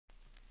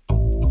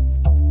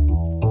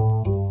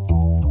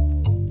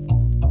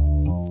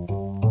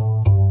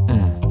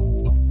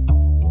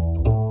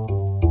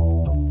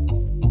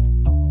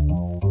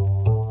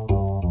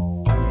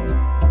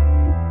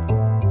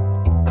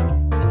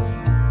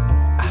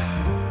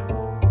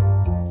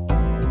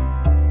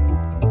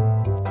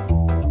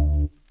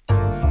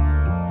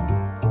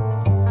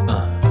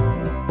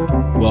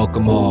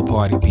Welcome all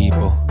party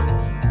people,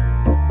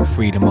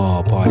 freedom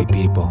all party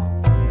people.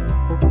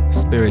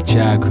 Spirit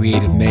Child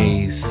Creative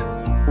Maze,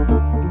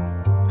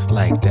 it's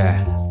like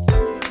that.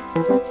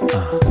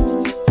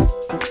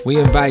 We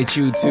invite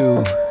you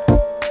to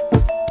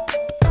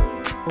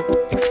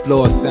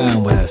explore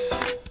sound with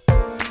us.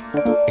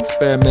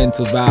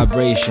 Experimental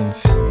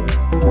vibrations,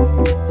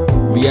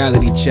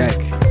 reality check,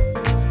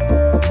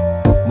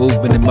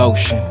 movement in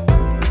motion,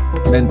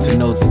 mental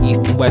notes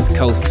east and west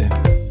coasting,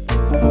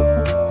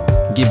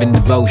 giving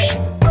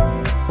devotion.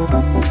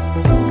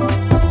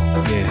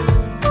 Yeah,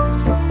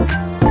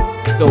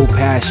 so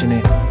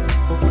passionate,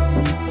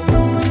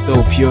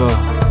 so pure,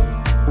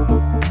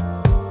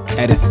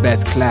 at its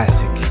best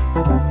classic.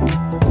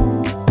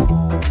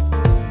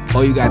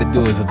 All you gotta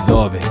do is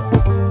absorb it.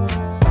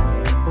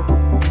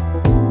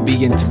 Be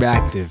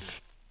interactive,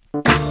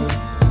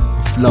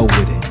 flow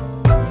with it,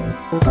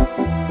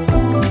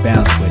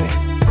 bounce with it,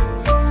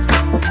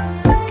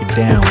 get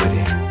down with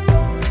it,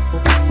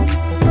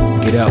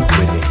 get up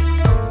with it,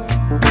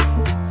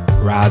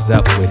 rise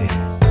up with it.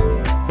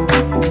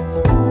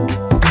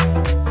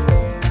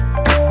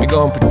 We're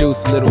gonna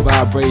produce a little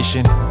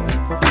vibration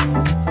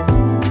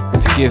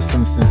to give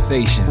some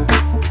sensation.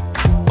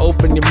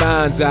 Open your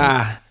mind's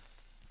eye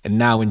and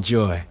now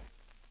enjoy.